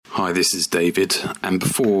Hi, this is David, and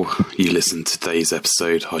before you listen to today's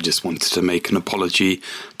episode, I just wanted to make an apology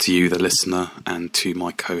to you, the listener, and to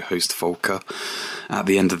my co-host Volker. At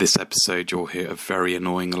the end of this episode, you'll hear a very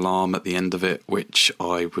annoying alarm at the end of it, which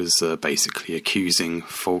I was basically accusing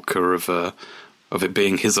Volker of it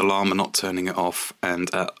being his alarm and not turning it off,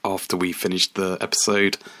 and after we finished the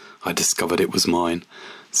episode, I discovered it was mine.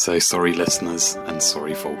 So sorry, listeners, and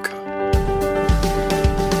sorry, Volker.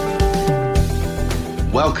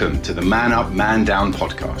 Welcome to the Man Up, Man Down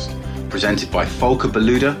podcast, presented by Volker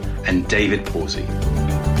Beluda and David Pawsey.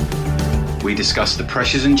 We discuss the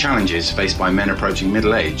pressures and challenges faced by men approaching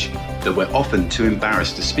middle age that we're often too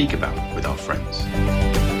embarrassed to speak about with our friends.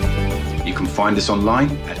 You can find us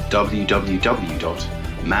online at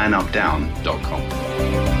www.manupdown.com.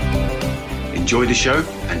 Enjoy the show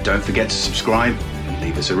and don't forget to subscribe and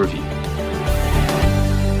leave us a review.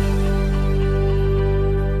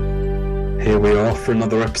 Here we are for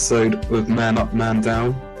another episode of Man Up, Man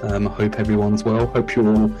Down. I hope everyone's well. Hope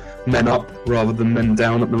you're all men up rather than men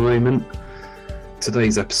down at the moment.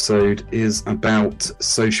 Today's episode is about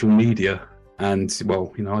social media, and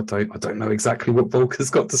well, you know, I don't know exactly what Volker's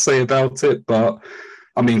got to say about it, but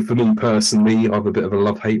I mean, for me personally, I have a bit of a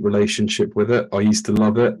love-hate relationship with it. I used to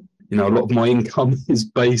love it. You know, a lot of my income is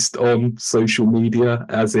based on social media,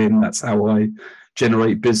 as in that's how I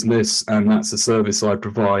generate business and that's a service I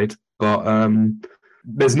provide. But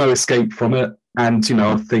there's no escape from it. And, you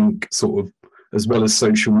know, I think sort of as well as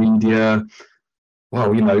social media,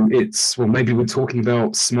 well, you know, maybe we're talking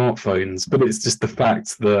about smartphones, but it's just the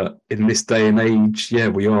fact that in this day and age, yeah,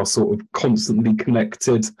 we are sort of constantly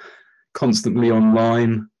connected, constantly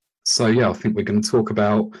online. So, yeah, I think we're going to talk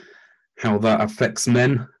about how that affects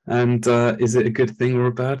men and is it a good thing or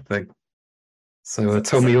a bad thing? So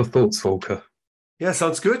tell me your thoughts, Volker. Yeah,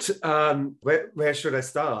 sounds good. Where should I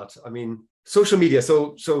start? I mean, social media.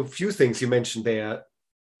 So a few things you mentioned there,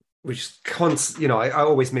 which I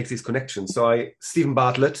always make these connections. So Stephen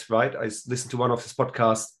Bartlett, right? I listened to one of his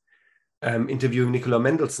podcasts interviewing Nicola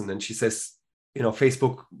Mendelsohn, and she says, you know,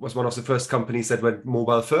 Facebook was one of the first companies that went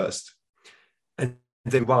mobile first. And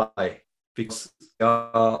then why? Because we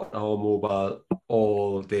are on our mobile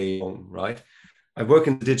all day long, right? I work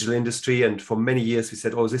in the digital industry, and for many years we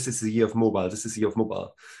said, oh, this is the year of mobile. This is the year of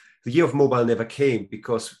mobile. The year of mobile never came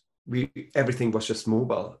because everything was just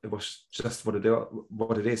mobile. It was just what it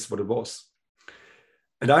was.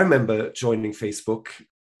 And I remember joining Facebook.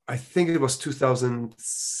 I think it was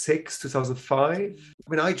 2006, 2005.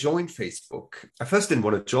 When I joined Facebook, I first didn't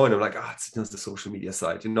want to join. I'm like, it's the social media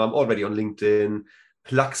site. You know, I'm already on LinkedIn,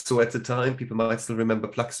 Plaxo at the time. People might still remember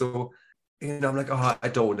Plaxo. And I'm like, I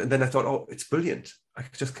don't. And then I thought, it's brilliant. I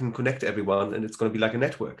just can connect everyone and it's going to be like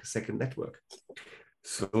a second network.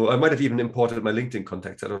 So I might have even imported my LinkedIn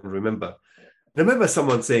contacts. I don't remember. And I remember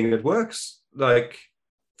someone saying it works. Like,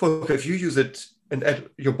 if you use it and add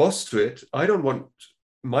your boss to it, I don't want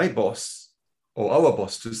my boss or our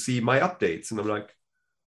boss to see my updates. And I'm like,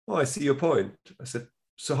 I see your point. I said,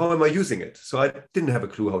 so how am I using it? So I didn't have a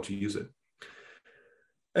clue how to use it.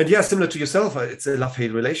 And yeah, similar to yourself, it's a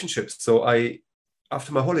love-hate relationship. So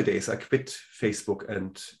after my holidays, I quit Facebook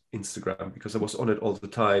and Instagram because I was on it all the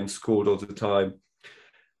time, scrolled all the time.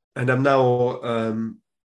 And I'm now,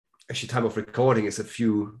 actually time of recording is a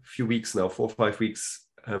few weeks now, 4 or 5 weeks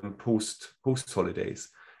post holidays.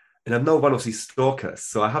 And I'm now one of these stalkers.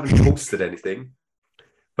 So I haven't posted anything,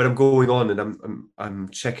 but I'm going on and I'm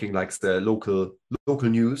checking like the local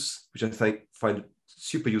news, which I find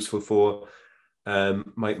super useful for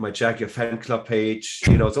my Jaguar fan club page,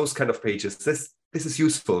 you know, those kind of pages. This is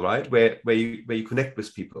useful, right? Where you connect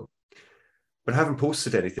with people. But I haven't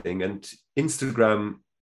posted anything. And Instagram,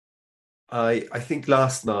 I think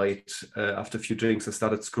last night after a few drinks, I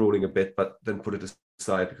started scrolling a bit, but then put it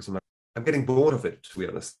aside because I'm getting bored of it, to be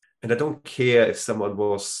honest. And I don't care if someone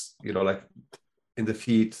was, you know, like in the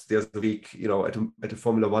feed the other week, you know, at a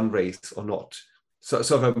Formula One race or not. So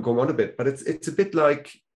I'm going on a bit, but it's a bit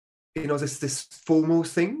like, you know, this FOMO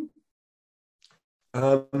thing,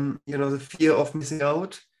 you know, the fear of missing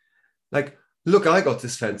out. Like, look, I got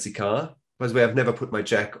this fancy car, by the way, I've never put my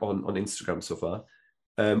Jack on Instagram so far.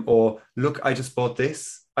 Or look, I just bought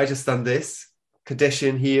this, I just done this,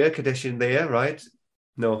 Kardashian here, Kardashian there, right?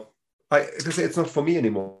 No, because it's not for me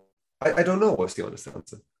anymore. I don't know what's the honest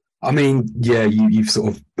answer. I mean, yeah, you've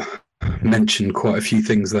sort of mentioned quite a few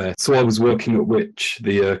things there. So I was working at Which,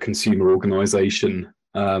 the consumer organisation,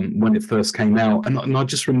 when it first came out. And I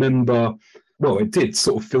just remember, well, it did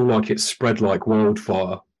sort of feel like it spread like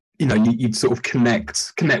wildfire. You know, you'd sort of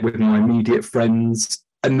connect with my immediate friends,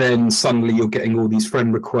 and then suddenly you're getting all these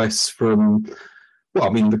friend requests from Well, I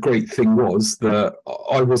mean, the great thing was that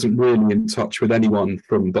I wasn't really in touch with anyone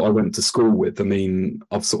from that I went to school with. I mean,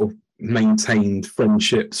 I've sort of maintained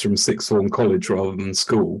friendships from sixth form college rather than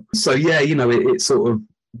school. So yeah, it sort of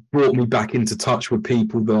brought me back into touch with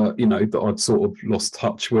people that, that I'd sort of lost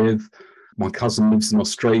touch with. My cousin lives in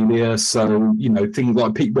Australia, so, things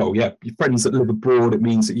like people, well, yeah, your friends that live abroad, it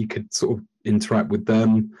means that you could sort of interact with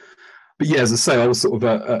them. But yeah, as I say, I was sort of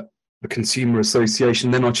a consumer association.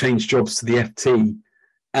 Then I changed jobs to the FT.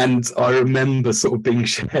 And I remember sort of being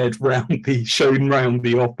shown round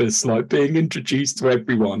the office, like being introduced to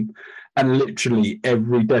everyone. And literally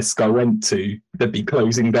every desk I went to, they'd be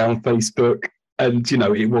closing down Facebook. And,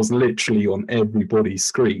 it was literally on everybody's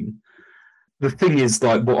screen. The thing is,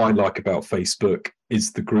 like, what I like about Facebook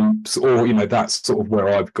is the groups, or, that's sort of where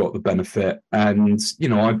I've got the benefit. And,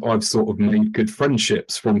 I've sort of made good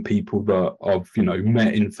friendships from people that I've,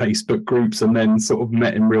 met in Facebook groups and then sort of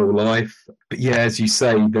met in real life. But yeah, as you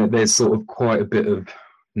say, there's sort of quite a bit of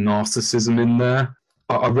narcissism in there.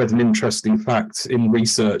 I read an interesting fact in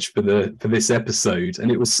research for this episode,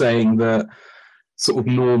 and it was saying that sort of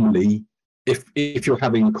normally, if you're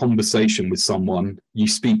having a conversation with someone, you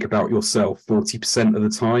speak about yourself 40% of the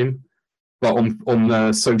time. But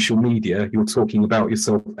on social media, you're talking about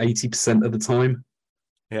yourself 80% of the time.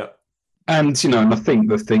 Yeah. And, and I think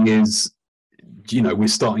the thing is, we're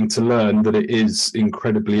starting to learn that it is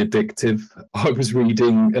incredibly addictive. I was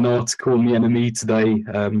reading an article in The Enemy today.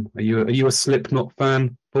 Are you a Slipknot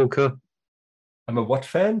fan, Volker? I'm a what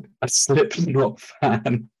fan? A Slipknot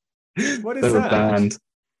fan. What is that? A band.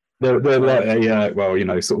 They're like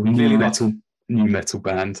a sort of new metal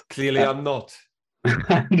band. Clearly, I'm not.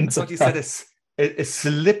 I thought you said a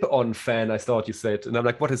slip-on fan. I thought you said, and I'm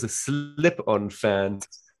like, what is a slip-on fan?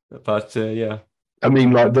 But yeah. I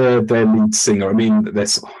mean, like their lead singer. I mean,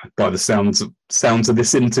 there's by the sounds of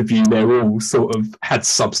this interview, they're all sort of had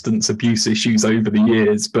substance abuse issues over the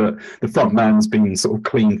years. But the front man's been sort of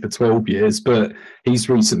clean for 12 years. But he's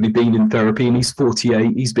recently been in therapy, and he's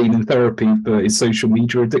 48. He's been in therapy for his social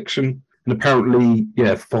media addiction. And apparently,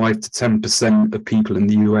 5 to 10% of people in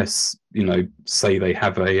the US, say they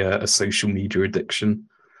have a social media addiction.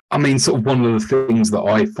 I mean, sort of one of the things that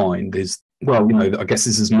I find is, well, I guess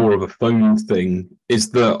this is more of a phone thing, is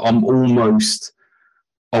that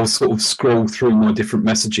I'll sort of scroll through my different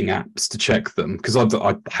messaging apps to check them because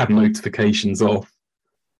I have notifications off.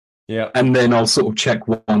 Yeah. And then I'll sort of check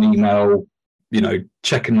one email,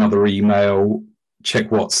 check another email, check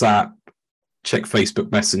WhatsApp, check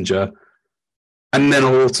Facebook Messenger. And then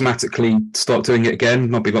I'll automatically start doing it again.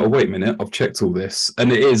 And I'll be like, oh, wait a minute, I've checked all this.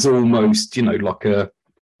 And it is almost, like a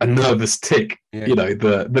nervous tick,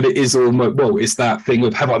 but it is almost, well, it's that thing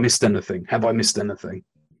of, have I missed anything? Have I missed anything?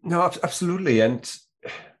 No, absolutely. And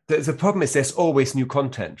the problem is there's always new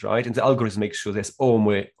content, right? And the algorithm makes sure there's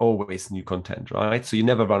always new content, right? So you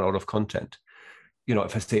never run out of content.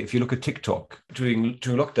 If you look at TikTok during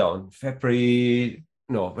lockdown,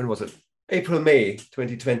 when was it? April, May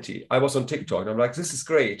 2020, I was on TikTok and I'm like, this is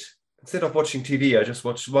great. Instead of watching TV, I just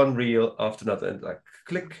watched one reel after another and like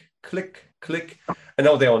click, click, click. And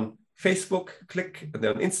now they're on Facebook, click, and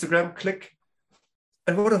they're on Instagram, click.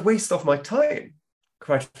 And what a waste of my time,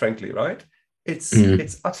 quite frankly, right?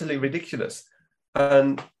 It's utterly ridiculous.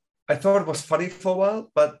 And I thought it was funny for a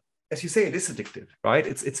while, but as you say, it is addictive, right?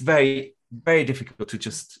 It's very, very difficult to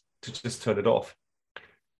just turn it off.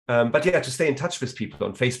 But yeah, to stay in touch with people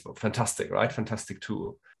on Facebook, fantastic, right? Fantastic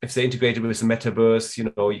tool. If they're integrated with the metaverse,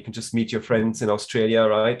 you can just meet your friends in Australia,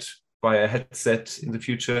 right? Via a headset in the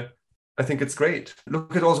future. I think it's great.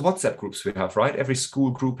 Look at all the WhatsApp groups we have, right? Every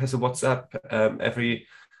school group has a WhatsApp. Every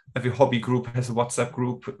hobby group has a WhatsApp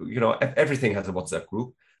group. Everything has a WhatsApp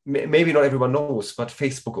group. Maybe not everyone knows, but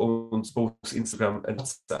Facebook owns both Instagram and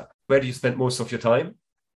WhatsApp. Where do you spend most of your time?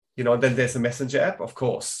 And then there's a Messenger app, of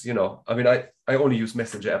course. I mean, I only use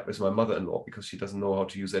Messenger app with my mother-in-law because she doesn't know how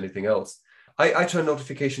to use anything else. I turn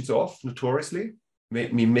notifications off notoriously.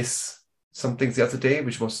 Made me miss some things the other day,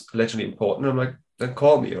 which was allegedly important. I'm like, then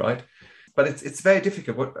call me, right? But it's very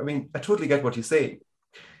difficult. I totally get what you're saying.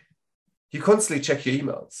 You constantly check your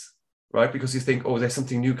emails, right? Because you think, oh, there's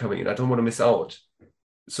something new coming in. I don't want to miss out.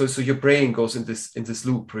 So your brain goes in this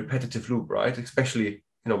loop, repetitive loop, right? Especially,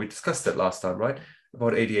 we discussed that last time, right?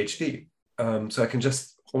 About ADHD. So I can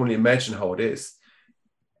just only imagine how it is.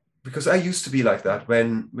 Because I used to be like that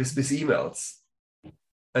with emails.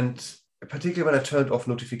 And particularly when I turned off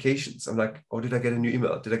notifications, I'm like, oh, did I get a new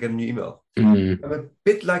email? Did I get a new email? I'm a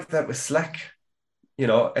bit like that with Slack,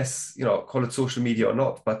 call it social media or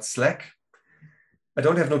not, but Slack, I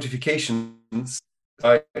don't have notifications.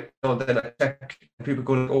 Then I check, and people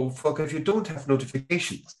go, oh, fuck, if you don't have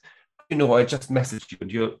notifications, I just messaged you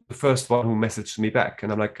and you're the first one who messaged me back.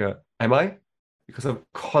 And I'm like, am I? Because I'm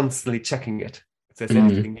constantly checking it. If there's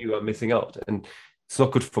anything new I'm missing out. And it's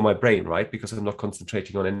not good for my brain, right? Because I'm not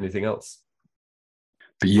concentrating on anything else.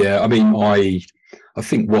 But yeah, I mean, I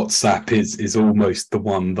think WhatsApp is almost the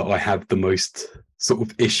one that I have the most sort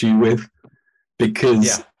of issue with,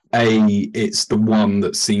 because it's the one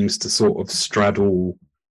that seems to sort of straddle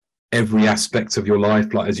every aspect of your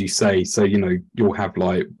life, like as you say. So, you'll have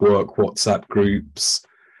like work WhatsApp groups,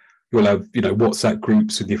 you'll have, WhatsApp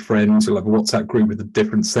groups with your friends, you'll have a WhatsApp group with a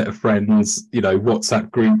different set of friends, WhatsApp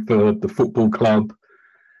group for the football club.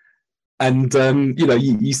 And,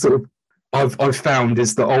 you sort of, I've found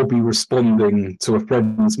is that I'll be responding to a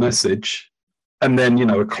friend's message, and then,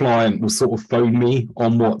 a client will sort of phone me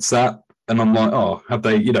on WhatsApp, and I'm like, oh, have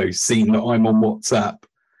they, seen that I'm on WhatsApp?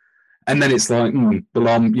 And then it's like, well,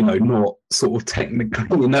 I'm, not sort of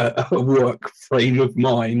technically in a work frame of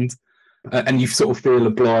mind. And you sort of feel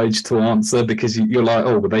obliged to answer because you're like,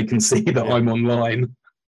 oh, well, they can see that I'm online.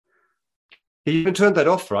 You can turn that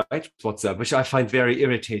off, right? WhatsApp, which I find very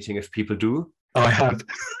irritating if people do. I have.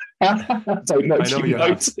 I don't know if you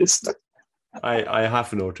noticed. I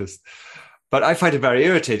have noticed. But I find it very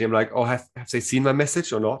irritating. I'm like, oh, have they seen my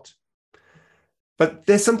message or not? But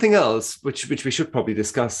there's something else which we should probably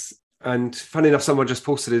discuss. And funny enough, someone just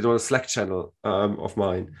posted it on a Slack channel of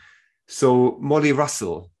mine. So Molly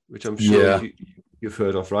Russell, which I'm sure you've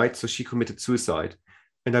heard of, right? So she committed suicide.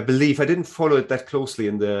 And I believe, I didn't follow it that closely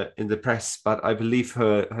in the press, but I believe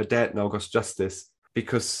her dad now got justice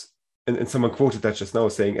because, and someone quoted that just now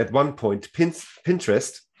saying, at one point,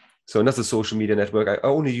 Pinterest, so another social media network I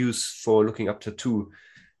only use for looking up tattoo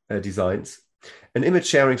designs, an image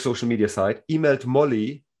sharing social media site, emailed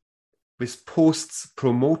Molly with posts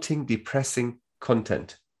promoting depressing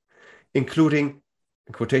content, including,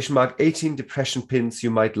 in quotation mark, 18 depression pins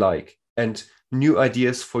you might like and new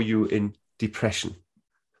ideas for you in depression.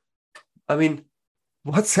 I mean,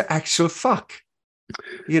 what's the actual fuck?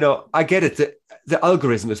 I get it. The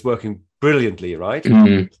algorithm is working brilliantly, right?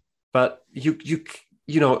 Mm-hmm. But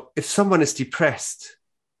if someone is depressed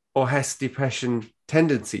or has depression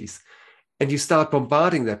tendencies, and you start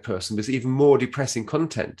bombarding that person with even more depressing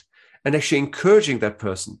content and actually encouraging that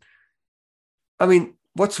person, I mean,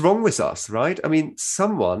 what's wrong with us, right? I mean,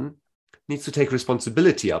 someone needs to take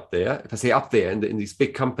responsibility up there. If I say up there in these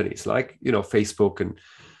big companies like, Facebook and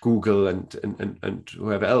Google and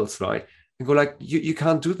whoever else, right? And go like, you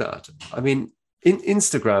can't do that. I mean, in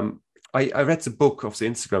Instagram, I read the book of the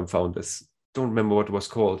Instagram founders. Don't remember what it was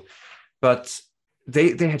called, but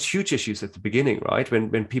they had huge issues at the beginning, right?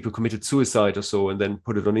 When people committed suicide or so, and then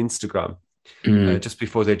put it on Instagram just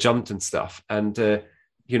before they jumped and stuff. And,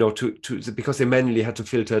 because they manually had to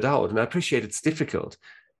filter it out. And I appreciate it's difficult,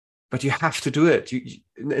 but you have to do it.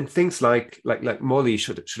 And things like Molly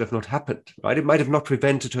should have not happened, right? It might have not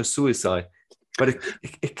prevented her suicide, but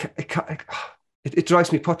it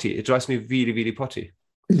drives me potty. It drives me really, really potty.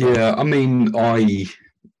 Yeah, I mean,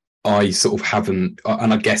 I sort of haven't,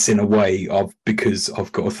 and I guess in a way, because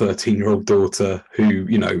I've got a 13-year-old daughter who,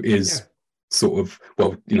 is sort of,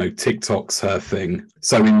 TikTok's her thing.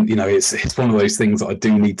 So, it's one of those things that I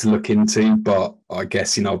do need to look into, but I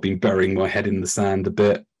guess, I've been burying my head in the sand a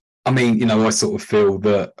bit. I mean, I sort of feel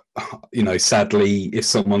that, sadly, if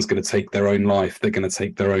someone's going to take their own life, they're going to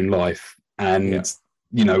take their own life. And,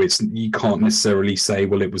 you can't necessarily say,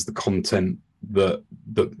 well, it was the content that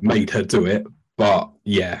made her do it. But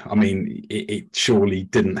yeah, I mean, it surely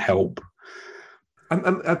didn't help.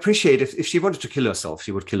 I appreciate if she wanted to kill herself,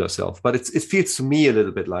 she would kill herself. But it feels to me a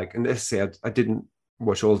little bit like, and as I say, I didn't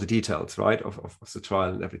watch all the details, right, of the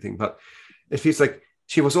trial and everything. But it feels like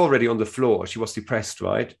she was already on the floor. She was depressed,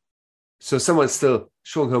 right? So someone's still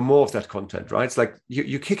showing her more of that content, right? It's like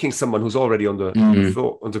you're kicking someone who's already on the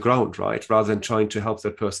floor, on the ground, right? Rather than trying to help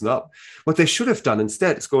that person up. What they should have done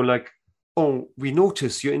instead is going like, oh, we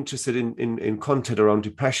notice you're interested in content around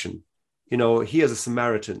depression. Here's the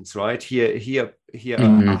Samaritans, right? Here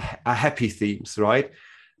are happy themes, right?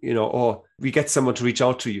 Or we get someone to reach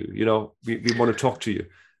out to you. We want to talk to you.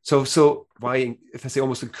 So why, if I say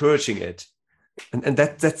almost encouraging it, and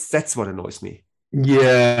that's what annoys me.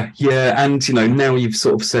 Yeah, and now you've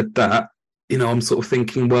sort of said that, I'm sort of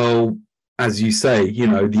thinking, well, as you say, the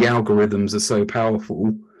algorithms are so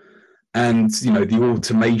powerful, and the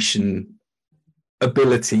automation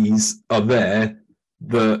abilities are there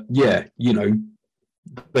that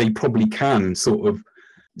they probably can sort of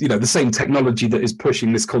the same technology that is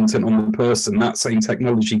pushing this content on the person, that same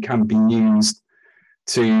technology can be used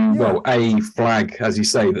to flag, as you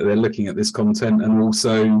say, that they're looking at this content, and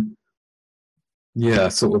also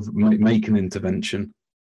sort of make an intervention.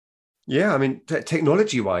 Yeah, I mean,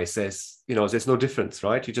 technology-wise, there's no difference,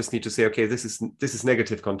 right? You just need to say, okay, this is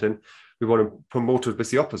negative content. We want to promote it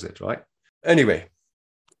with the opposite, right? Anyway,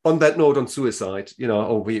 on that note, on suicide,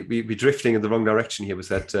 we're drifting in the wrong direction here with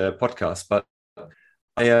that podcast. But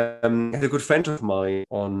I had a good friend of mine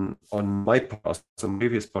on my podcast, on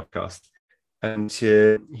previous podcast, and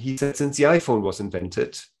he said since the iPhone was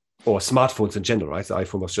invented, or smartphones in general, right? The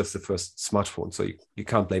iPhone was just the first smartphone, so you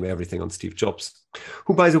can't blame everything on Steve Jobs,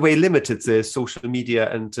 who, by the way, limited the social media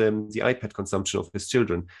and the iPad consumption of his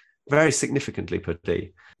children very significantly per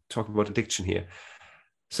day. Talking about addiction here.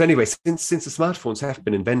 So anyway, since the smartphones have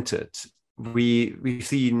been invented, we've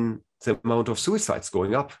seen the amount of suicides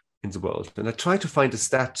going up in the world. And I tried to find a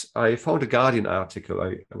stat. I found a Guardian article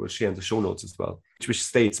I will share in the show notes as well, which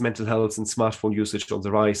states mental health and smartphone usage on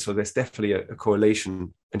the rise. So there's definitely a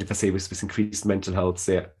correlation. And if I say with increased mental health,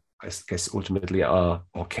 there, I guess, ultimately are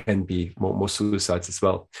or can be more suicides as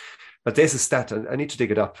well. But there's a stat, and I need to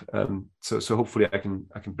dig it up. So hopefully I can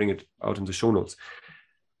bring it out in the show notes.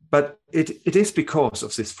 But it is because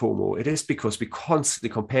of this FOMO. It is because we're constantly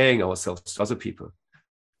comparing ourselves to other people,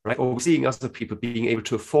 right? Or seeing other people being able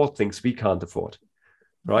to afford things we can't afford,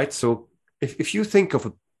 right? So if you think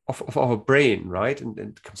of our brain, right, and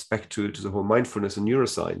it comes back to the whole mindfulness and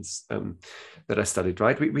neuroscience that I studied,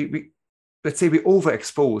 right? We let's say we're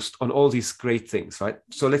overexposed on all these great things, right?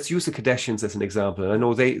 So let's use the Kardashians as an example. And I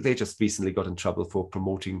know they just recently got in trouble for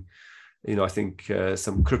promoting, I think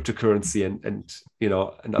some cryptocurrency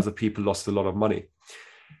and other people lost a lot of money.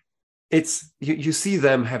 It's you see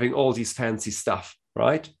them having all these fancy stuff,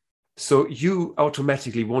 right? So you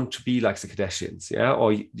automatically want to be like the Kardashians, yeah,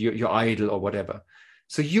 or your idol or whatever.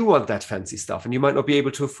 So you want that fancy stuff, and you might not be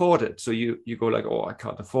able to afford it. So you go like, oh, I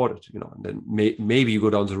can't afford it, and then maybe you go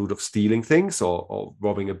down the route of stealing things or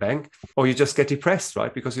robbing a bank, or you just get depressed,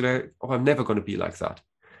 right? Because you're like, oh, I'm never going to be like that.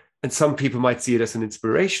 And some people might see it as an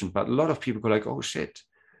inspiration, but a lot of people go like, oh shit.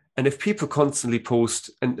 And if people constantly post,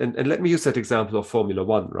 and let me use that example of Formula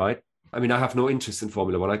One, right? I mean, I have no interest in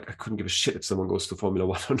Formula One. I couldn't give a shit if someone goes to Formula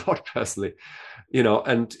One or not, personally,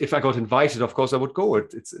 and if I got invited, of course, I would go.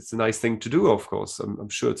 It's a nice thing to do, of course. I'm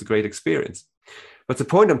sure it's a great experience. But the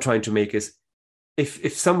point I'm trying to make is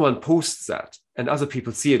if someone posts that and other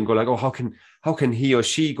people see it and go like, oh, how can he or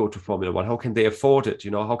she go to Formula One? How can they afford it?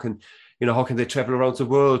 How can they travel around the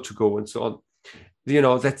world to go and so on?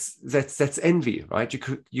 That's envy,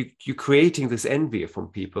 right? You're creating this envy from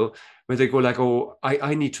people where they go like, oh,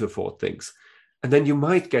 I need to afford things. And then you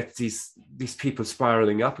might get these people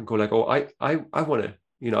spiraling up and go like, oh, I want to,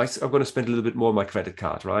 I'm going to spend a little bit more on my credit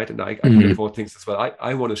card, right? And I can afford things as well.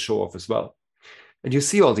 I want to show off as well. And you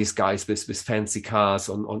see all these guys with fancy cars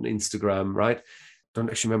on Instagram, right? Don't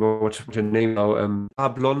actually remember what her name now,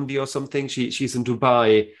 Blondie or something. She's in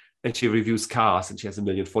Dubai and she reviews cars and she has 1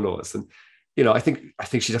 million followers. And I think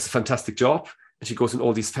she does a fantastic job, and she goes in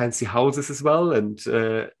all these fancy houses as well. And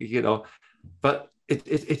but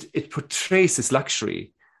it portrays this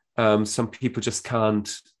luxury some people just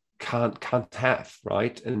can't have,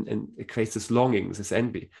 right? And it creates this longing, this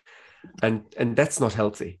envy, and that's not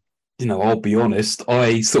healthy. I'll be honest,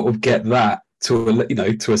 I sort of get that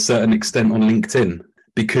to a certain extent on LinkedIn,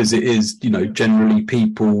 because it is, generally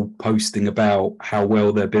people posting about how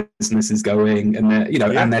well their business is going and their,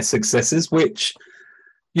 and their successes, which,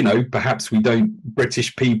 perhaps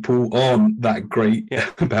British people aren't that great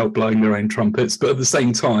about blowing their own trumpets. But at the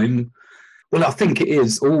same time, well, I think it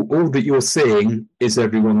is all that you're seeing is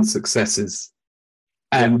everyone's successes.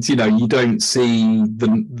 And, you don't see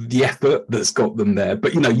the effort that's got them there.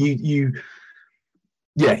 But, you're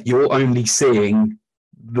only seeing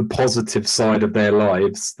the positive side of their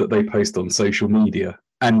lives that they post on social media.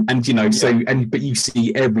 But you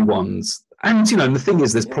see everyone's, and, the thing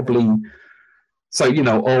is, there's probably, so,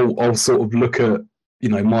 I'll sort of look at,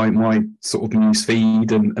 my sort of news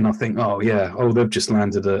feed and I think, they've just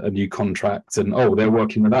landed a new contract and, they're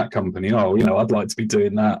working with that company. I'd like to be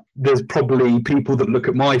doing that. There's probably people that look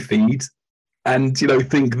at my feed and,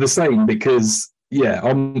 think the same, because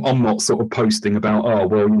I'm not sort of posting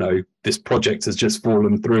about, this project has just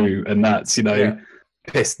fallen through and that's,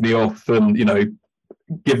 pissed me off and,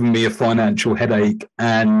 given me a financial headache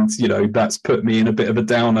and, that's put me in a bit of a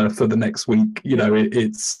downer for the next week.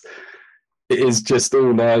 It is just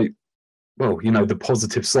all like, the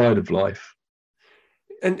positive side of life.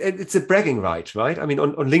 And it's a bragging right? I mean,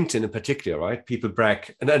 on LinkedIn in particular, right? People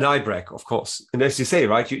brag, and I brag, of course. And as you say,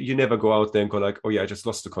 right, you never go out there and go like, oh yeah, I just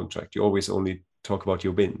lost the contract. You always only talk about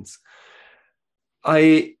your wins.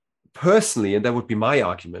 I personally, and that would be my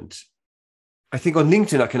argument, I think on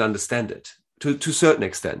LinkedIn I can understand it to a certain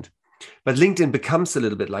extent. But LinkedIn becomes a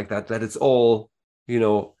little bit like that it's all,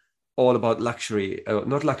 all about luxury,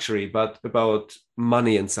 not luxury, but about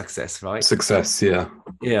money and success, right? Success, yeah.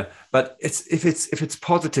 Yeah, but if it's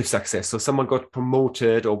positive success, so someone got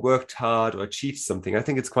promoted or worked hard or achieved something, I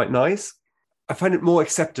think it's quite nice. I find it more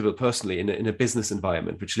acceptable personally in a business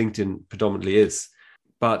environment, which LinkedIn predominantly is.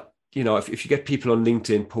 But, you know, if you get people on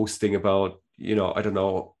LinkedIn posting about, you know, I don't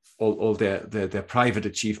know, all their private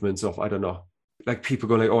achievements of, I don't know, like people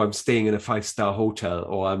go like, oh, I'm staying in a 5-star hotel,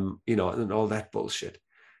 or I'm, you know, and all that bullshit.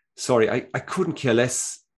 Sorry, I couldn't care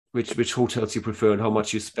less which hotels you prefer and how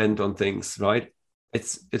much you spend on things, right?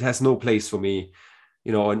 It has no place for me,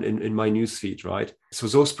 you know, in my newsfeed, right? So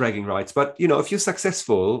those bragging rights. But, you know, if you're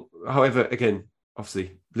successful, however, again,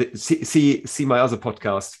 obviously, see my other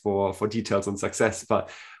podcast for details on success. But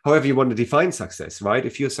however you want to define success, right?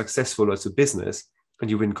 If you're successful as a business and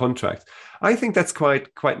you win contracts, I think that's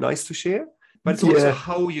quite nice to share. But it's also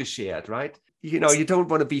how you share it, right? You know, you don't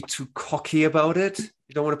want to be too cocky about it.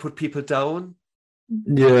 You don't want to put people down.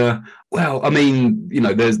 Yeah. Well, I mean, you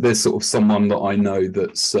know, there's sort of someone that I know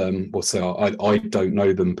that's I don't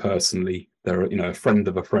know them personally. They're, you know, a friend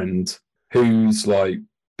of a friend who's like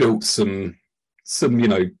built some you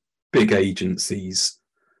know, big agencies.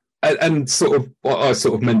 And sort of I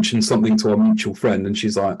sort of mentioned something to our mutual friend, and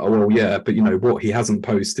she's like, oh well, yeah, but you know what he hasn't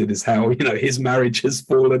posted is how, you know, his marriage has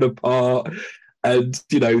fallen apart, and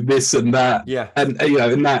you know, this and that. Yeah. And you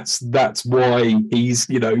know, and that's why he's,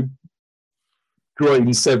 you know,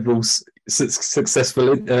 grown several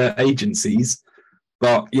successful agencies.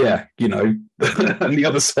 But yeah, you know, and the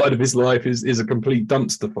other side of his life is a complete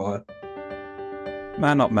dumpster fire.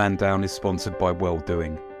 Man Up, Man Down is sponsored by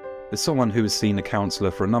Welldoing. As someone who has seen a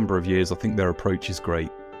counsellor for a number of years, I think their approach is great.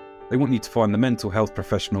 They want you to find the mental health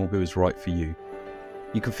professional who is right for you.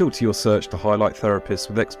 You can filter your search to highlight therapists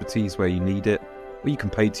with expertise where you need it, or you can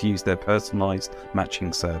pay to use their personalised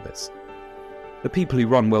matching service. The people who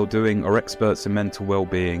run Welldoing are experts in mental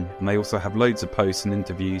well-being, and they also have loads of posts and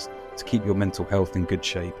interviews to keep your mental health in good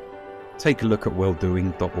shape. Take a look at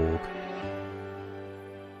welldoing.org.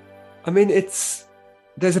 I mean,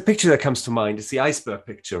 there's a picture that comes to mind. It's the iceberg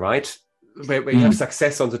picture, right? Where you have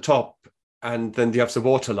success on the top, and then you have the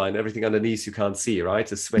waterline, everything underneath you can't see, right?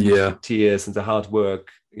 The sweat, the tears, and the hard work,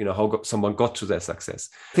 you know, how someone got to their success.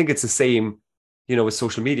 I think it's the same, you know, with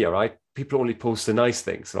social media, right? People only post the nice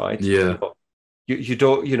things, right? Yeah. You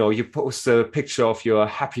don't, you know, you post a picture of your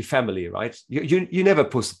happy family, right? You never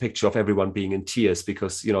post a picture of everyone being in tears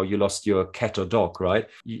because, you know, you lost your cat or dog, right?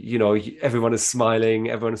 You know, everyone is smiling,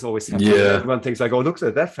 everyone is always happy. Yeah. Everyone thinks like, oh, look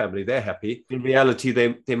at that family, they're happy. In reality,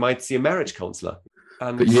 they might see a marriage counselor.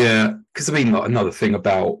 But yeah, because I mean, like, another thing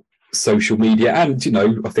about social media, and you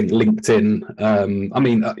know, I think LinkedIn. I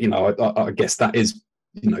mean, you know, I guess that is,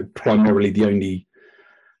 you know, primarily the only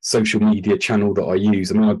social media channel that I use.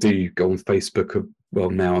 I mean, I do go on Facebook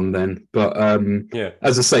now and then, but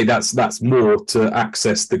as I say, that's more to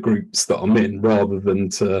access the groups that I'm in rather than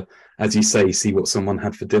to, as you say, see what someone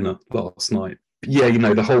had for dinner last night. But yeah, you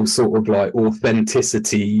know, the whole sort of like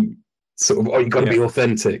authenticity, sort of, oh, you got to be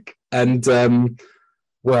authentic. And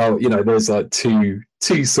well, you know, there's like two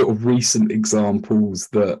sort of recent examples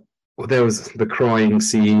that, well, there was the crying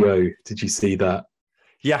CEO. Did you see that?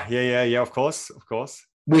 Yeah, of course.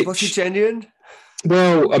 Was he genuine?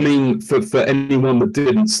 Well, I mean, for anyone that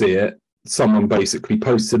didn't see it, someone basically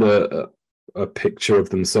posted a picture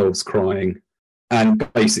of themselves crying and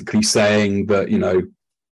basically saying that, you know,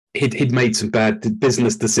 he'd made some bad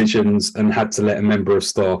business decisions and had to let a member of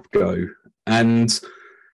staff go. And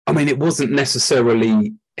I mean, it wasn't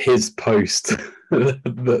necessarily his post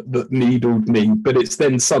that needled me, but it's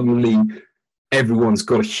then suddenly everyone's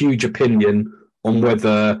got a huge opinion on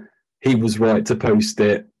whether he was right to post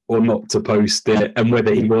it or not to post it, and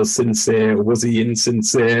whether he was sincere or was he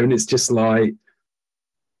insincere. And it's just like,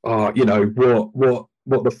 oh, you know,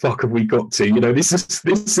 what the fuck have we got to? You know, this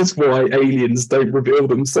is why aliens don't reveal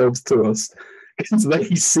themselves to us, because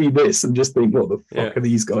they see this and just think, what the fuck are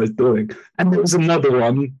these guys doing? And there was another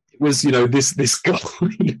one. It was, you know, this guy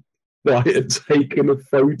that had taken a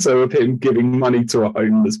photo of him giving money to a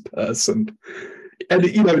homeless person, and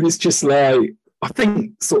you know, it's just like, I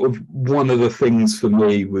think sort of one of the things for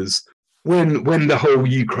me was when the whole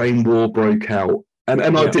Ukraine war broke out, and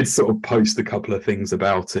I did sort of post a couple of things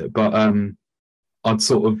about it, but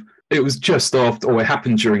it was just after, or it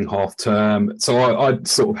happened during half term, so I'd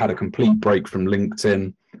sort of had a complete break from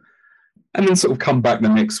LinkedIn, and then sort of come back the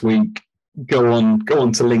next week, go on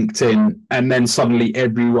to LinkedIn, and then suddenly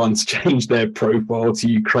everyone's changed their profile to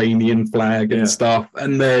Ukrainian flag and stuff,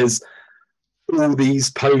 and there's all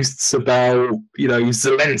these posts about,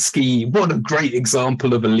 Zelensky, what a great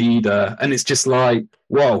example of a leader. And it's just like,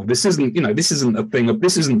 wow, this isn't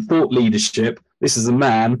thought leadership. This is a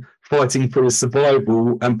man fighting for his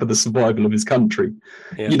survival and for the survival of his country.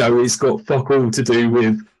 Yeah. It's got fuck all to do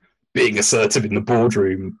with being assertive in the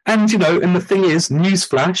boardroom. And, and the thing is,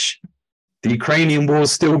 newsflash, the Ukrainian war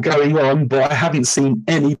is still going on, but I haven't seen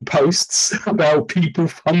any posts about people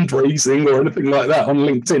fundraising or anything like that on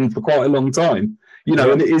LinkedIn for quite a long time.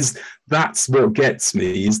 And that's what gets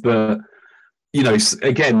me, is that,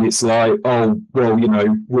 again, it's like, oh, well,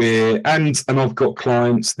 and I've got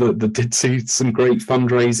clients that did do some great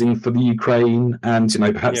fundraising for the Ukraine, and,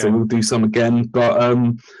 perhaps they will do some again. But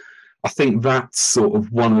I think that's sort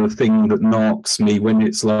of one of the things that knocks me, when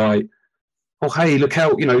it's like, oh, hey, look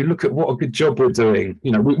at what a good job we're doing.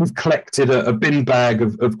 We've collected a bin bag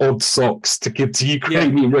of odd socks to give to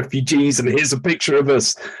Ukrainian refugees, and here's a picture of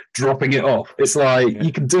us dropping it off. It's like,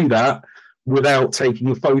 you can do that without taking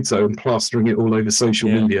a photo and plastering it all over social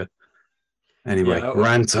media. Anyway,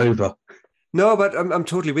 rant over. No, but I'm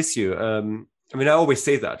totally with you. I always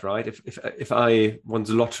say that, right? If I won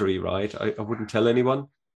the lottery, right, I wouldn't tell anyone.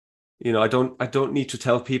 I don't need to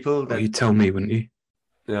tell people that. Well, you'd tell me, wouldn't you?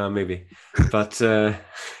 Yeah, maybe. But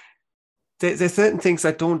there's certain things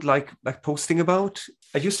I don't like posting about.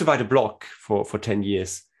 I used to write a blog for 10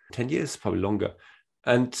 years. 10 years, probably longer.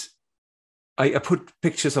 And I put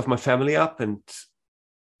pictures of my family up, and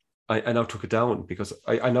I now took it down because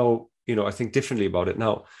I know, I think differently about it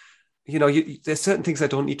now. There's certain things I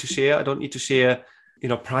don't need to share. I don't need to share,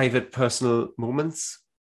 private, personal moments.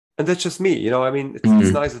 And that's just me,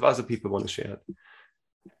 it's nice if other people want to share it.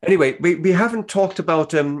 Anyway, we haven't talked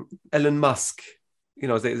about Elon Musk. They're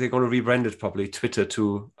going to rebrand it probably, Twitter,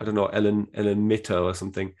 to, I don't know, Elon Mitter or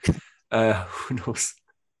something. Who knows?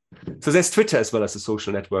 So there's Twitter as well as a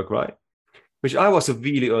social network, right? Which I was a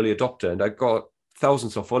really early adopter, and I got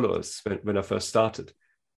thousands of followers when I first started.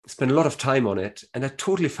 Spent a lot of time on it, and I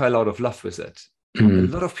totally fell out of love with it. A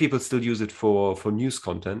lot of people still use it for news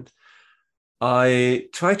content. I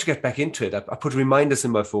tried to get back into it. I put reminders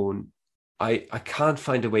in my phone. I can't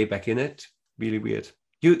find a way back in it. Really weird.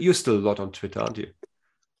 You're still a lot on Twitter, aren't you?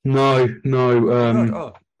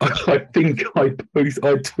 No. I think I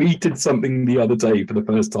tweeted something the other day for the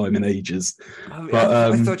first time in ages.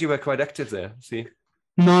 I thought you were quite active there. See?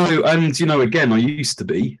 No, and again, I used to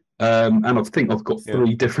be. And I think I've got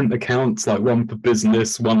 3 different accounts, like one for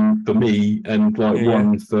business, one for me, and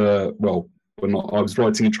one for, when I was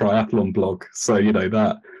writing a triathlon blog. So,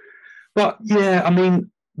 that. But yeah,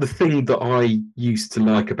 the thing that I used to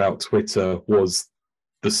like about Twitter was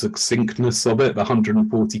the succinctness of it, the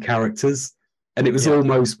 140 characters. And it was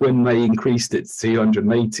almost, when they increased it to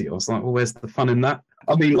 280, I was like, well, where's the fun in that?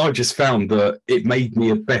 I just found that it made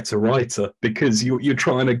me a better writer, because you're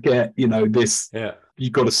trying to get, this,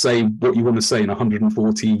 you've got to say what you want to say in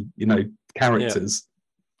 140, characters.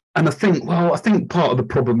 And I think part of the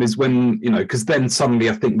problem is when, because then suddenly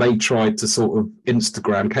I think they tried to sort of,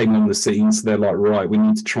 Instagram came on the scene. So they're like, right, we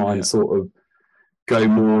need to try and sort of go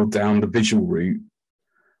more down the visual route.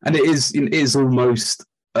 And it is almost,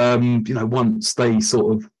 once they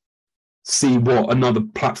sort of see what another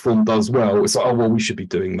platform does well, it's like, oh, well, we should be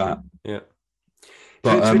doing that. Yeah.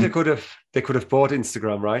 But Twitter could have bought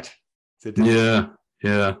Instagram, right? They did.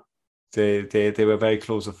 Yeah. They were very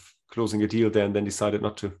close of closing a deal there, and then decided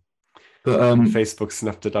not to. But Facebook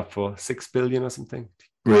snapped it up for $6 billion or something.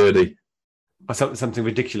 Really? Or something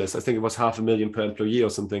ridiculous. I think it was $500,000 per employee or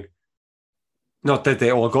something. Not that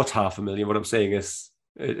they all got $500,000. What I'm saying is,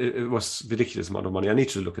 it was ridiculous amount of money. I need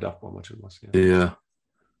to look it up how much it was. Yeah.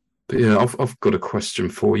 But yeah, I've got a question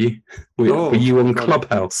for you. Were you on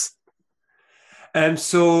Clubhouse?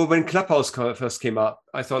 So when Clubhouse first came up,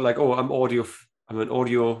 I thought I'm an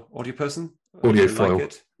audio person. Audiophile. Like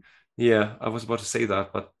it. Yeah, I was about to say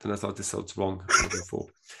that, but then I thought this sounds wrong.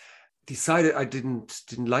 Decided I didn't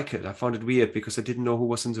like it. I found it weird because I didn't know who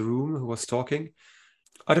was in the room, who was talking.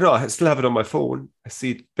 I don't know. I still have it on my phone. I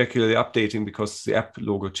see it regularly updating because the app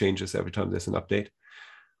logo changes every time there's an update.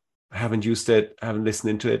 I haven't used it. I haven't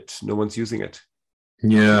listened into it. No one's using it.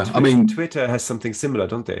 Yeah, Twitter has something similar,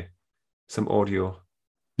 don't they? Some audio.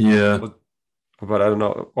 Yeah. But I don't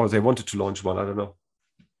know. Or they wanted to launch one. I don't know.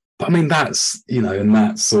 But that's, and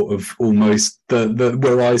that's sort of almost the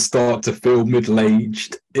where I start to feel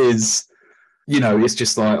middle-aged is, it's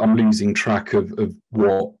just like I'm losing track of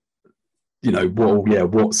what,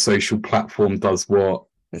 what social platform does what.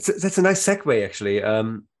 That's a nice segue, actually.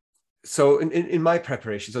 So in my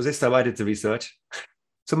preparation, so this time I did the research.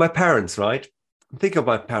 So my parents, right? Think of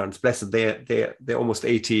my parents, bless them, they're almost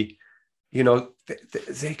 80. you know,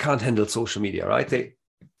 they can't handle social media, right? They,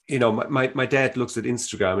 you know, my dad looks at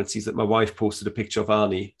Instagram and sees that my wife posted a picture of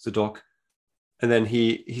Arnie, the dog. And then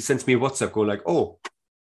he sends me a WhatsApp going like, oh,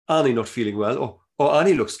 Arnie not feeling well. Oh,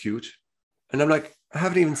 Arnie looks cute. And I'm like, I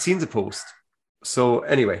haven't even seen the post. So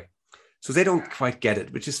anyway, so they don't quite get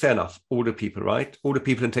it, which is fair enough. Older people, right? Older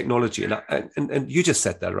people in technology. And you just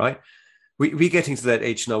said that, right? We're getting to that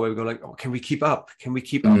age now where we go like, oh, can we keep up? Can we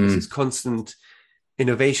keep up with this constant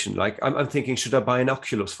innovation? Like I'm thinking, should I buy an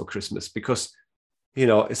Oculus for Christmas? Because, you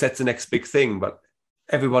know, that's the next big thing. But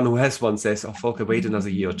everyone who has one says, oh, Volker, wait another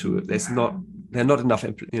year or two. There's not enough,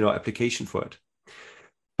 you know, application for it.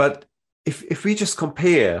 But if we just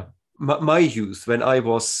compare my youth when I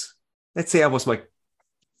was, let's say I was like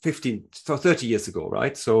 15, so 30 years ago,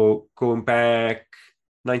 right? So going back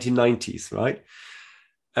 1990s, right?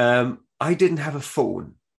 I didn't have a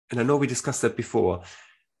phone. And I know we discussed that before.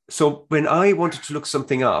 So when I wanted to look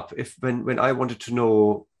something up, when I wanted to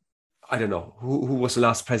know, I don't know, who was the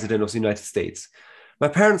last president of the United States, my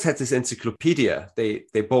parents had this encyclopedia they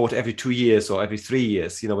bought every 2 years or every 3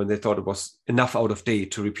 years, you know, when they thought it was enough out of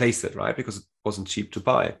date to replace it, right? Because it wasn't cheap to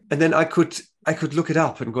buy. And then I could look it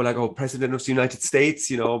up and go like, oh, president of the United States,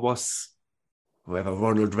 you know, was whoever,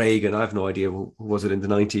 Ronald Reagan. I have no idea who was it in the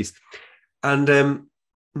 90s. And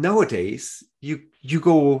nowadays, you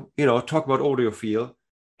go, you know, talk about audiophile.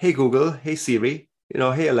 Hey, Google. Hey, Siri. You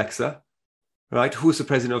know, hey, Alexa. Right? Who's the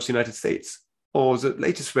president of the United States? Or the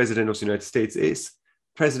latest president of the United States is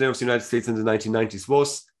president of the United States in the 1990s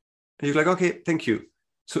was. And you're like, okay, thank you.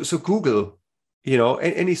 So Google, you know,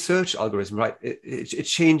 any search algorithm, right? It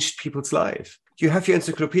changed people's life. You have your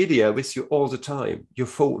encyclopedia with you all the time, your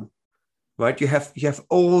phone, right? You have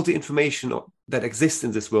all the information that exists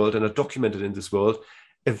in this world and are documented in this world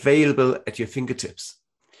available at your fingertips.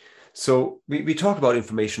 So we talk about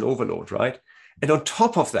information overload, right? And on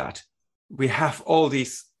top of that, we have all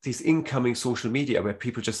these incoming social media where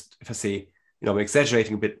people just, if I say, you know, I'm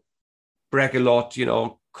exaggerating a bit, brag a lot, you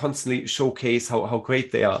know, constantly showcase how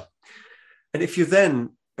great they are. And if you're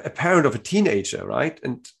then a parent of a teenager, right?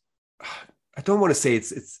 And I don't want to say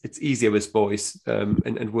it's easier with boys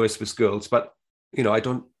and worse with girls, but, you know,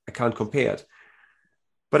 I can't compare it.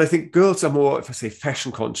 But I think girls are more, if I say,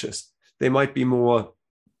 fashion conscious. They might be more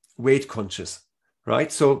weight conscious,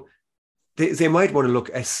 right? So they might want to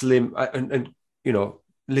look as slim and you know,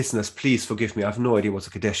 listeners, please forgive me. I have no idea what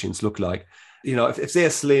the Kardashians look like. You know, if they're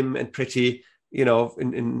slim and pretty, you know,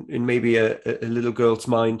 in maybe a little girl's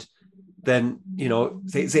mind, then, you know,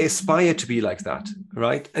 they aspire to be like that,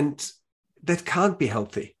 right? And that can't be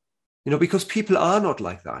healthy, you know, because people are not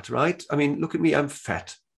like that, right? I mean, look at me, I'm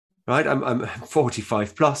fat, right? I'm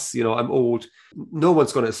 45 plus, you know, I'm old. No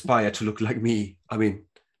one's going to aspire to look like me. I mean,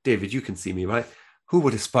 David, you can see me, right? Who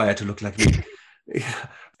would aspire to look like me?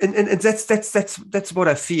 And that's what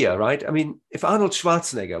I fear, right? I mean, if Arnold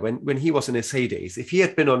Schwarzenegger, when he was in his heydays, if he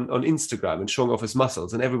had been on Instagram and showing off his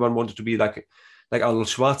muscles and everyone wanted to be like Arnold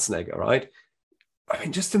Schwarzenegger, right? I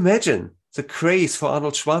mean, just imagine the craze for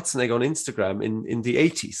Arnold Schwarzenegger on Instagram in the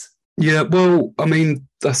 80s. Yeah, well, I mean,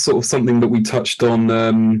 that's sort of something that we touched on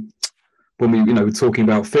when we, you know, were talking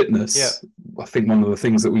about fitness. Yeah. I think one of the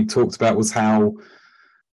things that we talked about was how,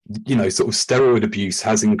 you know, sort of steroid abuse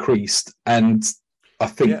has increased. And I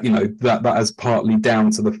think, you know, that is partly down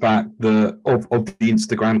to the fact that of the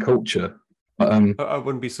Instagram culture. I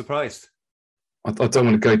wouldn't be surprised. I don't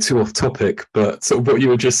want to go too off topic, but sort of what you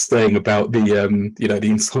were just saying about the, you know, the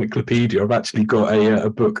encyclopedia. I've actually got a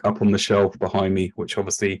book up on the shelf behind me, which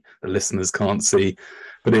obviously the listeners can't see,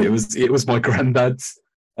 but it was my granddad's,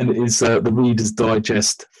 and it is the Reader's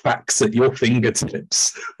Digest Facts at Your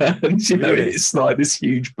Fingertips. And, you know, it's like this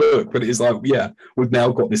huge book, but it's like, yeah, we've now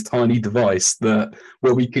got this tiny device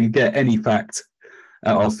where we can get any fact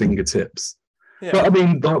at our fingertips. Yeah. But I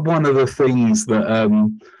mean, one of the things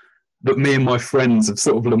that me and my friends have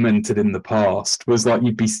sort of lamented in the past was like,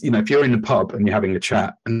 you'd be, you know, if you're in the pub and you're having a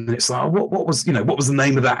chat and it's like, what was the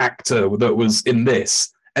name of that actor that was in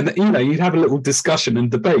this? And, you know, you'd have a little discussion and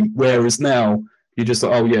debate, whereas now you're just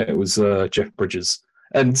like, oh yeah, it was Jeff Bridges.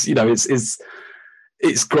 And, you know,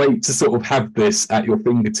 it's great to sort of have this at your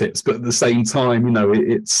fingertips, but at the same time, you know,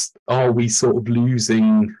 are we sort of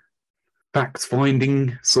losing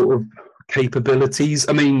fact-finding sort of capabilities?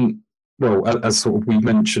 I mean, well, as sort of we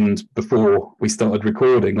mentioned before we started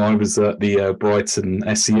recording, I was at the Brighton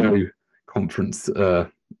SEO conference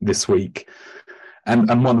this week.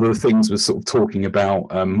 And one of the things was sort of talking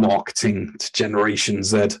about marketing to Generation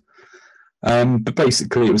Z. But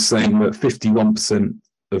basically it was saying that 51%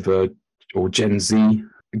 of or Gen Z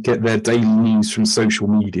get their daily news from social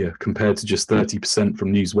media compared to just 30%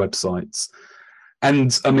 from news websites.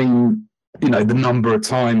 And I mean, the number of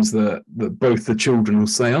times that both the children will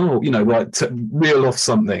say, oh, like to reel off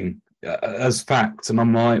something as fact. And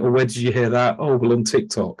I'm like, well, where did you hear that? Oh, well, on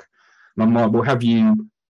TikTok. And I'm like, well, have you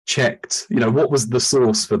checked, what was the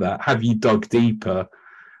source for that? Have you dug deeper?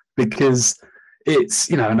 Because it's,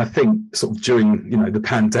 and I think sort of during, the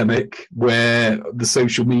pandemic, where the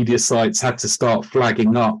social media sites had to start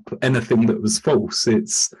flagging up anything that was false,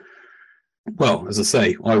 well, as I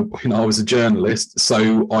say, I was a journalist,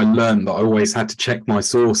 so I learned that I always had to check my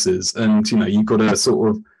sources, and you've got to sort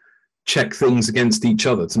of check things against each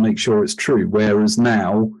other to make sure it's true. Whereas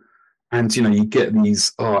now, and you get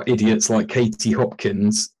these idiots like Katie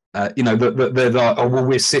Hopkins, that they're like, oh well,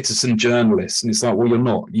 we're citizen journalists, and it's like, well, you're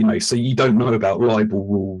not, so you don't know about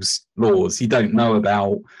libel laws, you don't know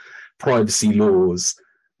about privacy laws.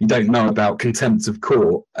 You don't know about contempt of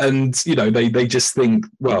court. And, they just think,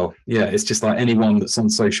 well, yeah, it's just like anyone that's on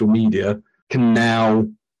social media can now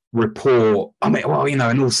report. I mean, well,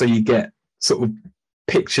 and also you get sort of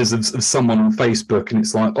pictures of someone on Facebook, and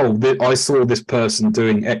it's like, oh, I saw this person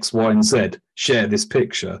doing X, Y, and Z. Share this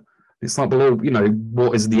picture. It's like, well,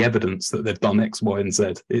 what is the evidence that they've done X, Y, and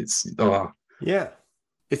Z? Yeah,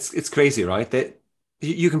 it's crazy, right? That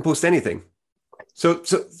you can post anything. So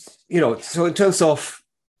in terms of,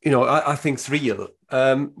 I think it's real.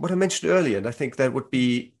 What I mentioned earlier, and I think that would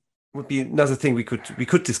be another thing we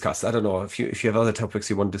could discuss. I don't know if you have other topics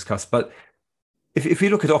you want to discuss, but if we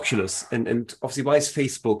look at Oculus and obviously why is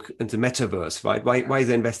Facebook and the metaverse, right? Why is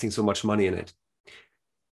they investing so much money in it?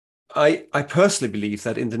 I personally believe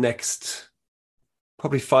that in the next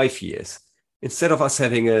probably 5 years, instead of us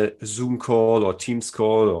having a Zoom call or Teams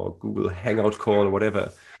call or Google Hangout call or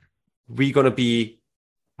whatever, we're going to be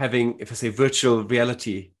having, if I say, virtual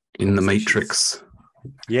reality in the Matrix.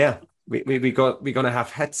 Yeah, we're going to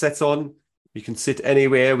have headsets on. We can sit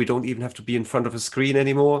anywhere. We don't even have to be in front of a screen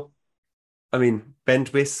anymore. I mean,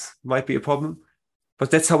 bandwidth might be a problem,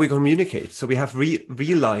 but that's how we communicate. So we have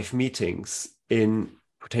real life meetings in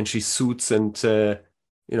potentially suits and, if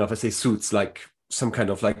I say suits, like some kind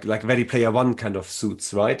of like Ready Player One kind of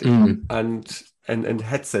suits, right? Mm. And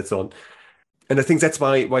headsets on. And I think that's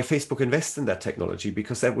why Facebook invests in that technology,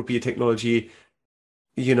 because that would be a technology,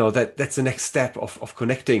 that's the next step of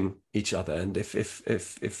connecting each other. And if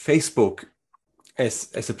Facebook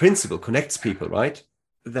as a principle connects people, right,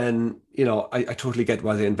 then I totally get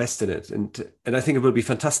why they invest in it, and I think it will be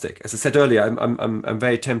fantastic. As I said earlier, I'm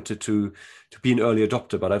very tempted to be an early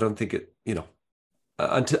adopter, but I don't think it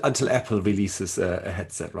until Apple releases a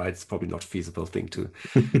headset, right? It's probably not a feasible thing to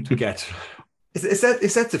get. Is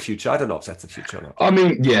that the future? I don't know if that's the future or not. I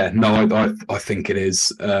mean, yeah, no, I think it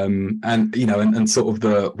is. And sort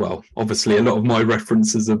of obviously a lot of my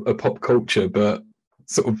references are pop culture, but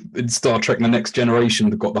sort of in Star Trek The Next Generation,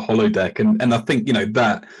 they've got the holodeck. And I think,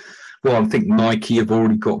 I think Nike have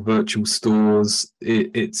already got virtual stores.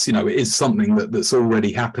 It is something that's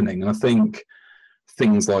already happening. And I think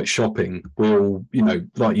things like shopping will,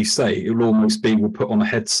 like you say, it will almost be, we'll put on a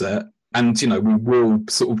headset, and, we will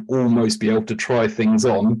sort of almost be able to try things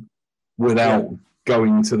on without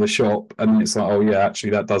going to the shop. And it's like, oh, yeah, actually,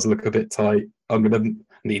 that does look a bit tight. I'm going to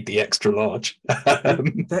need the extra large.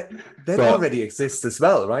 that already exists as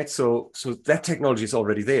well, right? So that technology is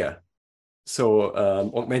already there. So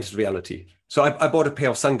augmented reality. So I bought a pair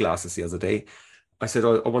of sunglasses the other day. I said,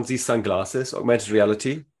 I want these sunglasses, augmented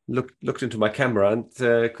reality. Looked into my camera and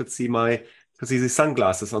could see these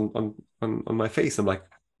sunglasses on my face. I'm like,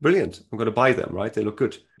 brilliant, I'm going to buy them, right? They look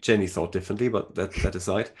good. Jenny thought differently, but that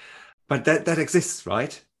aside. But that exists,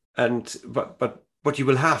 right? And but what you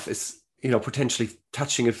will have is, potentially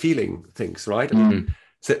touching and feeling things, right? I mean,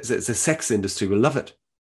 the sex industry will love it.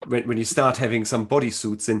 When you start having some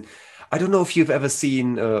bodysuits in, I don't know if you've ever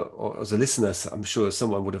seen, or as a listeners, I'm sure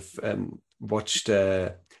someone would have watched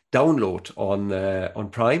Download on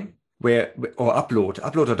Prime, or upload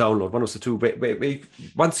or download, one of the two. Where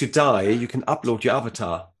once you die, you can upload your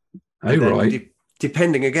avatar. Oh, right.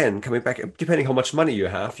 Depending how much money you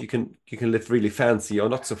have, you can live really fancy or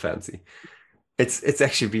not so fancy. It's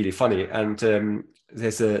actually really funny. And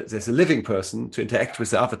there's a living person to interact with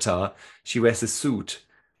the avatar. She wears a suit,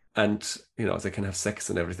 and they can have sex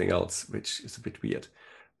and everything else, which is a bit weird.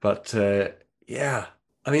 But yeah,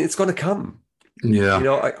 I mean, it's going to come.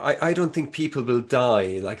 Yeah. I don't think people will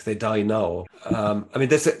die like they die now. I mean,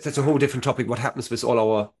 that's a whole different topic. What happens with all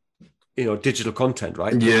our digital content,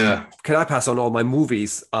 right? Yeah. Can I pass on all my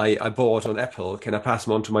movies I bought on Apple? Can I pass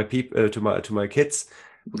them on to my to my kids?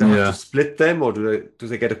 Do I have to split them, or do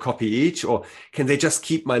they get a copy each, or can they just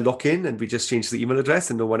keep my login and we just change the email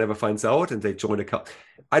address and no one ever finds out and they join a club?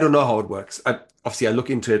 I don't know how it works. Obviously, I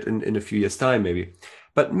look into it in a few years' time, maybe.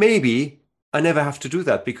 But maybe I never have to do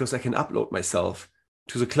that because I can upload myself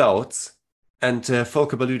to the clouds, and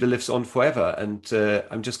Volker Balluda lives on forever, and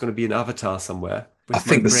I'm just going to be an avatar somewhere with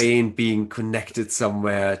my brain being connected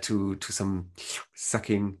somewhere to some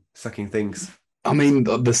sucking things. I mean,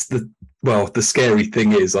 the scary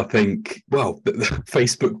thing is, I think,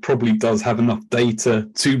 Facebook probably does have enough data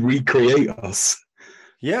to recreate us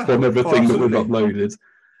from everything that we've uploaded.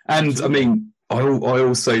 And absolutely. I mean, I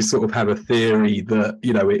also sort of have a theory that,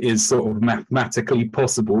 it is sort of mathematically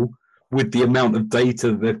possible with the amount of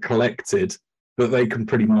data they've collected that they can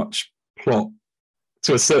pretty much plot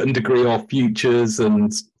to a certain degree our futures.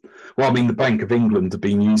 And, the Bank of England have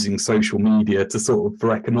been using social media to sort of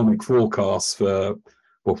for economic forecasts for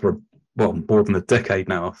more than a decade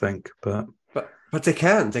now, I think. But they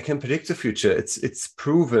can predict the future. It's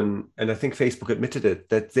proven, and I think Facebook admitted it,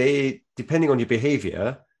 that they, depending on your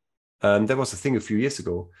behavior, there was a thing a few years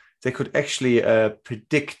ago, they could actually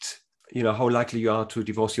predict, how likely you are to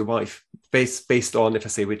divorce your wife based on, if I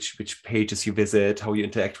say, which pages you visit, how you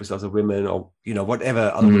interact with other women, or,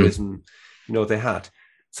 whatever algorithm, they had.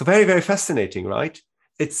 So very, very fascinating, right?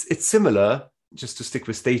 It's similar, just to stick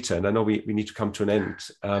with data, and I know we need to come to an end,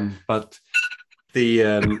 but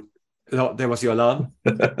there was your alarm.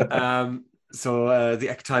 So the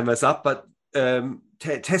act timer is up, but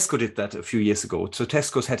Tesco did that a few years ago. So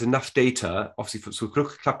Tesco's had enough data, obviously, for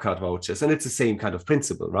club card vouchers, and it's the same kind of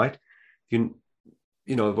principle, right? You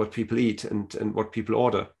know what people eat and what people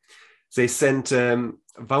order. They sent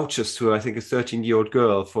vouchers to, I think, a 13-year-old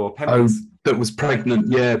girl for Pampers. Oh, that was pregnant,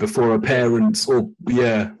 before her parents,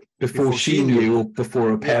 before she knew, or before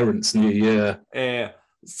her parents knew,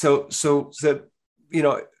 So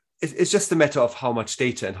it's just a matter of how much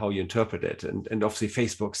data and how you interpret it. And obviously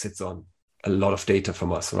Facebook sits on a lot of data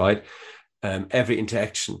from us, right? Every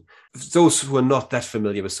interaction. Those who are not that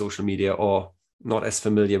familiar with social media or not as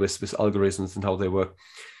familiar with algorithms and how they work,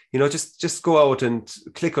 just go out and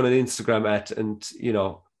click on an Instagram ad and,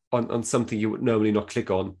 on something you would normally not click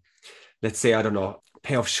on. Let's say, I don't know, a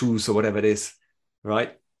pair of shoes or whatever it is,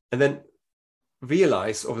 right? And then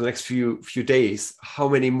realize over the next few days how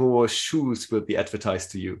many more shoes will be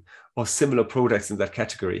advertised to you or similar products in that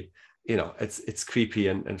category. It's creepy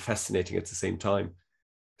and fascinating at the same time.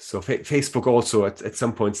 So Facebook also at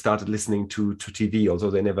some point started listening to TV,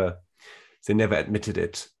 although they never admitted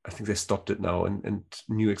it. I think they stopped it now and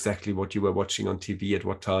knew exactly what you were watching on TV at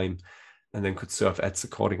what time, and then could serve ads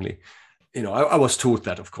accordingly. I was told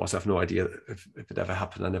that, of course. I have no idea if it ever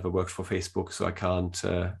happened. I never worked for Facebook, so I can't.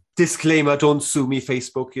 Disclaimer, don't sue me,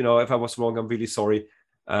 Facebook. If I was wrong, I'm really sorry.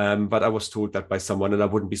 But I was told that by someone, and I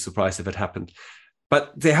wouldn't be surprised if it happened.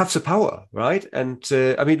 But they have the power, right? And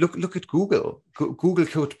look at Google. Google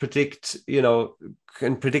could predict,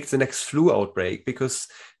 can predict the next flu outbreak because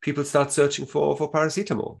people start searching for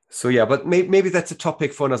paracetamol. So but maybe that's a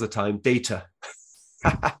topic for another time. Data,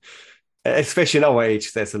 especially in our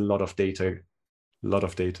age, there's a lot of data.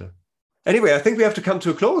 Anyway, I think we have to come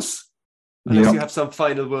to a close. Unless you have some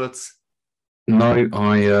final words. No,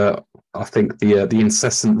 I think the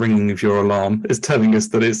incessant ringing of your alarm is telling us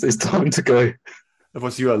that it's time to go. It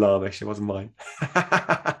was your alarm, actually. It wasn't mine.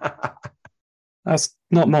 That's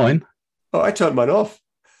not mine. Oh, I turned mine off.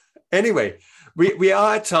 Anyway, we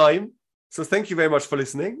are at time. So thank you very much for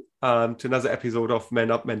listening to another episode of Men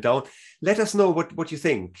Up, Men Down. Let us know what you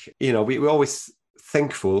think. We're always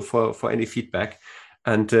thankful for any feedback.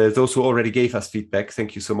 And those who already gave us feedback,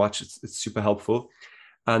 thank you so much. It's super helpful.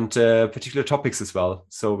 And particular topics as well.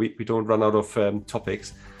 So we don't run out of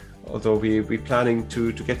topics. Although we're planning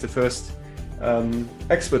to get the first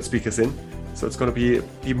expert speakers in, so it's going to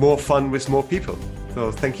be more fun with more people.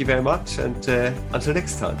 So thank you very much, and until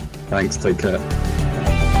next time. Thanks, take care.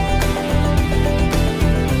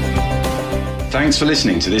 Thanks for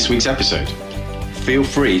listening to this week's episode. Feel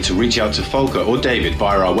free to reach out to Volker or David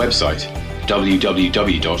via our website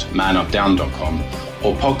www.manupdown.com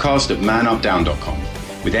or podcast@manupdown.com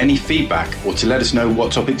with any feedback or to let us know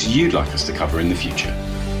what topics you'd like us to cover in the future.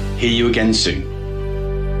 Hear you again soon.